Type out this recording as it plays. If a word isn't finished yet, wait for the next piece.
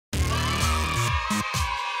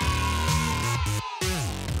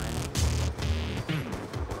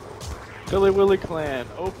Silly Willy Clan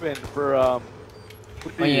open for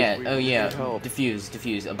please, oh yeah,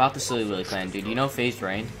 Diffuse. About the Silly Willy Clan, dude. You know FaZe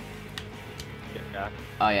Rain? Yeah.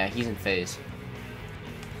 Oh yeah, he's in FaZe.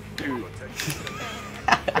 Dude.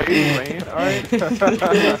 FaZe Rain, alright?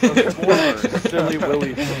 Silly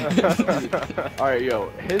Willy. Alright, yo,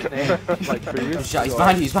 his name, like previous. He's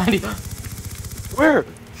behind you. Where?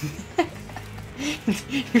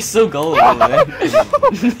 You're so gullible, man.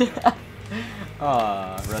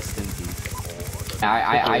 Rest in peace.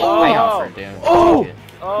 I offered, dude. Oh!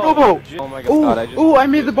 Robo! Oh my god, I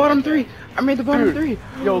made the bottom three! Dude.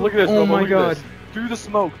 Yo, look at this, Oh Robo, my look god. at this. Through the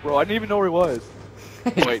smoke, bro. I didn't even know where he was.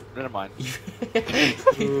 Wait, never mind.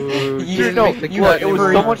 Dude, no, look, it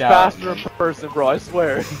was so much faster in person, bro, I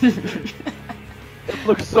swear. It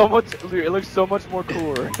looks so much more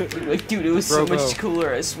cooler. Like, dude, it was so much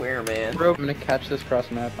cooler, I swear, man. Bro, I'm gonna catch this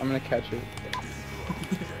cross map. I'm gonna catch it.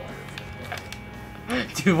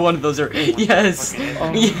 Dude, one of those are yes. Yes.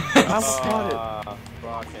 Fucking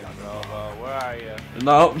Robo, where are you?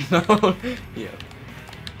 No. Yeah.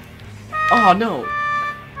 Oh no.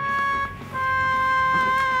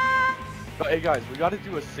 Hey guys, we gotta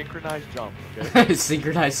do a synchronized jump, okay?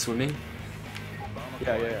 Synchronized swimming.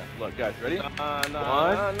 Yeah. Look, guys, ready? No.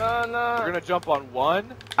 We're gonna jump on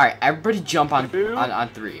 1. Alright, everybody jump on 2. on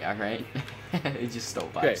 3, alright? It just stole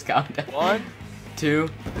vibes. Okay. Count down. 1, 2,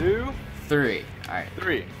 2, 3. Alright.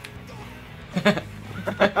 3.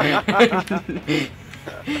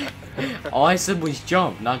 All I said was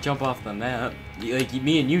jump, not jump off the map. Like,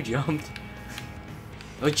 me and you jumped.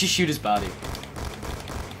 Let's just shoot his body.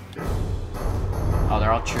 Oh,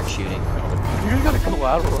 they're all trick shooting. You guys got a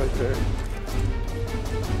collateral right there.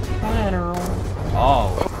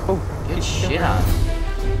 Oh, good shit on.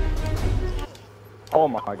 Oh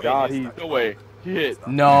my god, he. No way. He hit.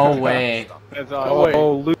 No way. That's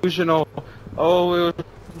Oh, Luciano. Oh,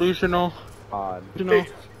 Luciano. Hey.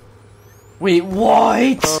 Wait,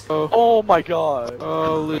 what? Oh my god.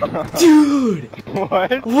 Oh, Luciano. Dude!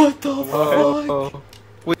 What? What the fuck?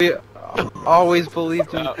 We always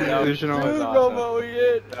believed in Luciano. Dude, Robo, he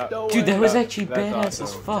hit. No Dude, way. that was actually badass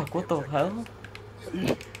as fuck. What the hell?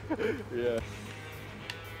 Yeah.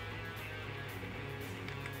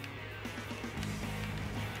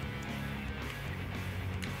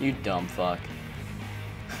 You dumb fuck.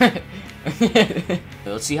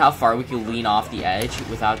 Let's see how far we can lean off the edge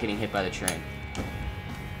without getting hit by the train.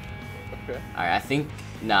 Okay. Alright, I think...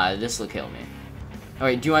 Nah, this will kill me.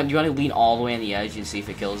 Alright, do you want to lean all the way on the edge and see if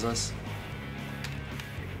it kills us?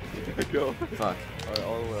 Go. Fuck. Alright,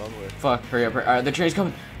 all the way. Fuck, hurry up. Alright, the train's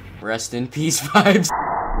coming. Rest in peace vibes.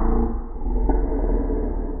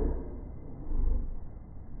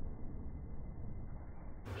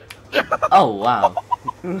 Oh, wow.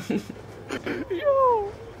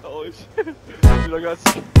 Yo! Holy shit. Dude, I got...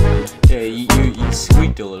 Yeah, you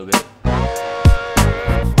squeaked a little bit.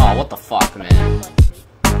 Oh, what the fuck, man.